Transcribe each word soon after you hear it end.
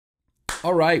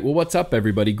All right, well, what's up,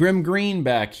 everybody? GrimmGreen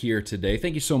back here today.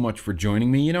 Thank you so much for joining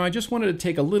me. You know, I just wanted to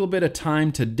take a little bit of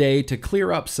time today to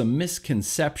clear up some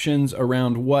misconceptions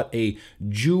around what a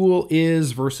JUUL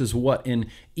is versus what an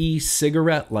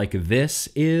e-cigarette like this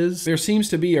is. There seems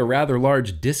to be a rather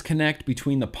large disconnect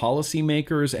between the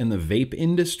policymakers and the vape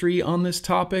industry on this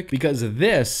topic, because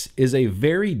this is a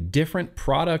very different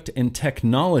product and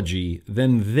technology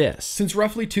than this. Since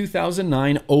roughly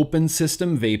 2009, open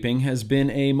system vaping has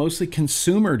been a mostly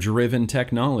consumer-driven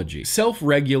technology.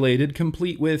 Self-regulated,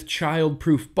 complete with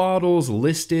child-proof bottles,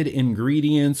 listed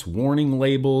ingredients, warning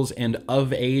labels, and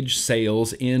of-age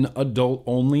sales in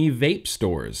adult-only vape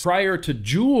stores. Prior to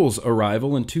JUUL's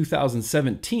arrival in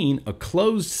 2017, a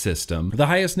closed system, the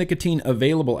highest nicotine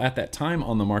available at that time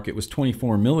on the market was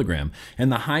 24 milligram, and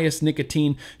the highest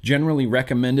nicotine generally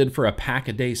recommended for a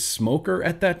pack-a-day smoker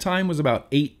at that time was about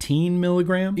 18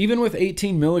 milligram. Even with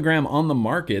 18 milligram on the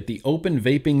market, the open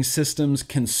vaping system's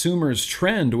consumers'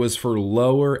 trend was for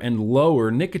lower and lower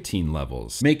nicotine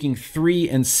levels, making 3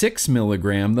 and 6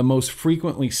 milligram the most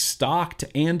frequently stocked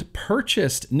and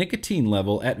purchased nicotine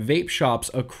level at vape shops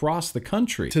across the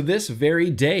country. To this very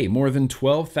day, more than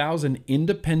 12,000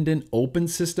 independent open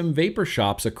system vapor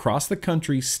shops across the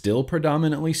country still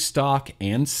predominantly stock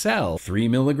and sell 3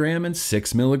 milligram and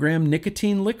 6 milligram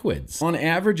nicotine liquids. On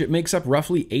average, it makes up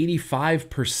roughly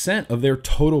 85% of their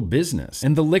total business,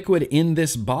 and the liquid in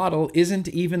this bottle isn't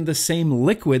even the same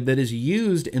liquid that is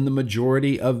used in the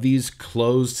majority of these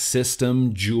closed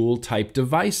system JUUL type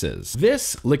devices.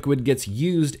 This liquid gets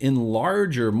used in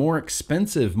larger, more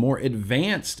expensive, more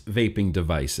advanced vaping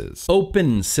devices,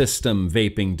 open system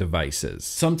vaping devices,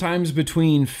 sometimes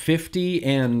between $50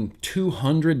 and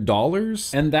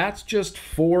 $200, and that's just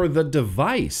for the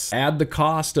device. Add the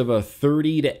cost of a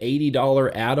 $30 to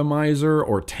 $80 atomizer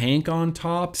or tank on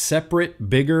top, separate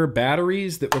bigger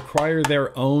batteries that require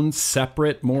their own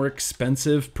separate, more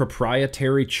expensive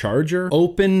proprietary charger.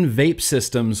 Open vape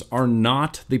systems are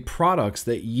not the products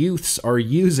that youths are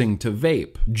using to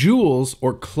vape. JUULs,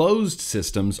 or closed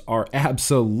systems, are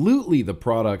absolutely the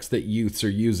products that youths are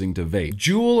using to vape.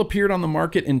 JUUL appeared on the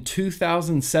market in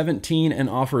 2017 and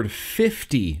offered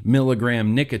 50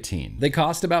 milligram nicotine. They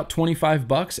cost about 25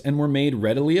 bucks and were made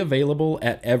readily available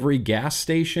at every gas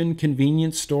station,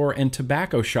 convenience store, and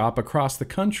tobacco shop across the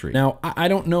country. Now, I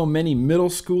don't know many middle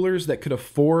schoolers that could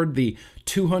afford the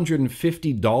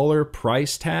 $250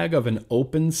 price tag of an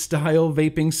open style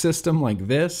vaping system like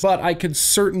this, but I could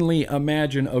certainly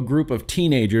imagine a group of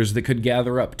teenagers that could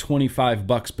gather up 25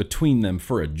 bucks between them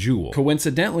for a JUUL.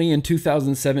 Coincidentally, in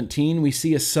 2017, we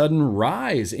see a sudden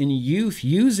rise in youth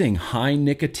using high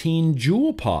nicotine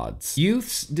JUUL pods.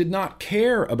 Youths did not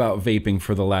care about vaping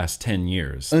for the last 10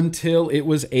 years until it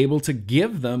was able to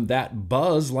give them that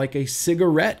buzz like a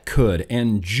cigarette could,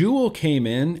 and JUUL came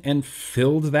in and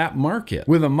filled that market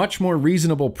with a much more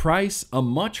reasonable price, a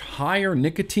much higher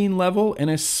nicotine level, and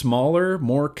a smaller,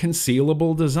 more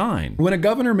concealable design. When a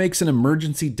governor makes an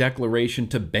emergency declaration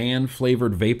to ban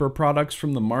flavored vapor products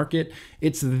from the market,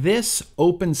 it's this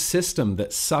open system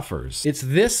that suffers. It's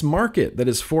this market that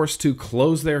is forced to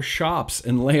close their shops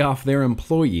and lay off their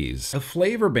employees. A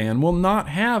flavor ban will not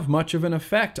have much of an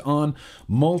effect on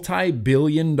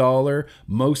multi-billion-dollar,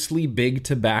 mostly big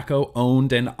tobacco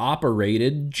owned and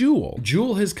operated JUUL.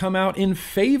 JUUL has come out in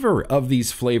favor of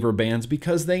these flavor bans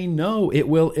because they know it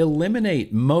will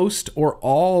eliminate most or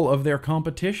all of their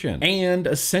competition and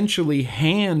essentially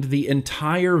hand the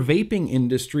entire vaping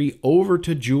industry over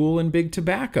to JUUL and big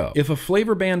tobacco. If a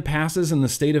flavor ban passes in the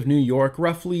state of New York,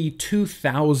 roughly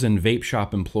 2,000 vape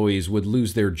shop employees would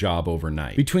lose their job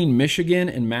overnight. Between Michigan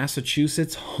and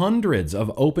Massachusetts, hundreds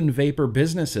of open vapor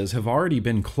businesses have already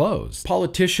been closed.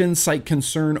 Politicians cite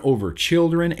concern over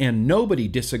children, and nobody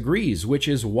disagrees, which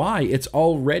is why it's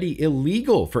already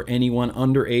illegal for anyone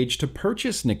underage to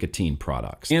purchase nicotine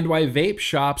products, and why vape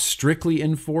shops strictly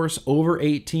enforce over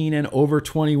 18 and over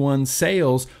 21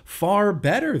 sales far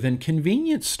better than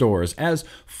convenience stores, as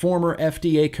former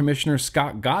FDA Commissioner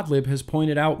Scott Gottlieb has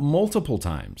pointed out multiple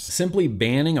times. Simply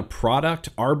banning a product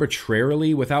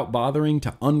arbitrarily without bothering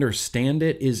to understand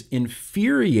it is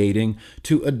infuriating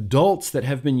to adults that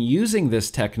have been using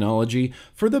this technology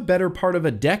for the better part of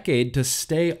a decade to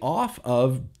stay off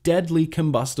of dead deadly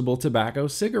combustible tobacco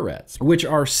cigarettes, which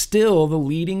are still the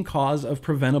leading cause of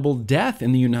preventable death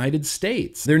in the United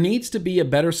States. There needs to be a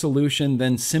better solution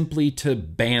than simply to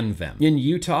ban them. In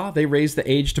Utah, they raised the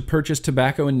age to purchase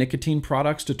tobacco and nicotine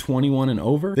products to 21 and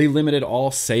over. They limited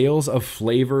all sales of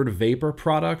flavored vapor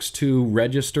products to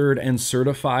registered and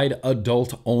certified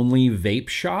adult-only vape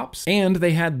shops. And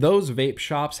they had those vape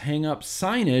shops hang up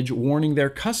signage warning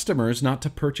their customers not to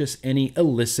purchase any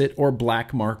illicit or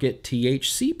black market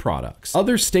THC products.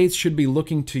 Other states should be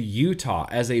looking to Utah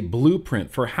as a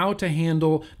blueprint for how to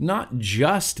handle not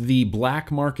just the black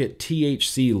market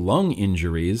THC lung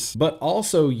injuries, but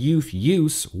also youth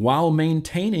use while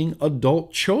maintaining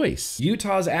adult choice.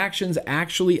 Utah's actions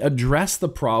actually address the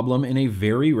problem in a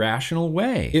very rational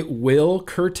way. It will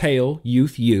curtail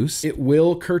youth use. It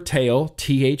will curtail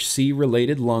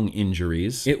THC-related lung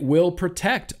injuries. It will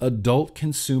protect adult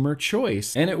consumer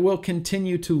choice, and it will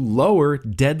continue to lower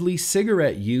deadly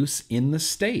cigarette use in the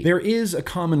state. There is a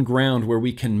common ground where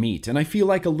we can meet, and I feel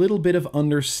like a little bit of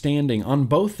understanding on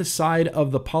both the side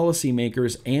of the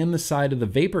policymakers and the side of the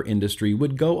vapor industry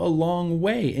would go a long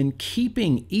way in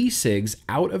keeping e-cigs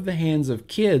out of the hands of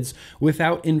kids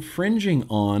without infringing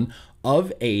on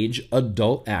of-age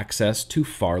adult access to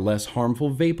far less harmful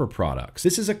vapor products.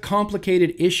 This is a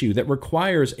complicated issue that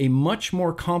requires a much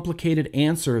more complicated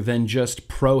answer than just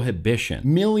prohibition.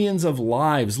 Millions of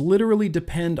lives literally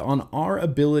depend on our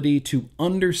ability to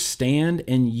understand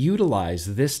and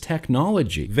utilize this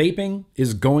technology. Vaping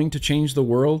is going to change the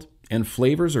world, and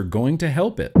flavors are going to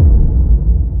help it.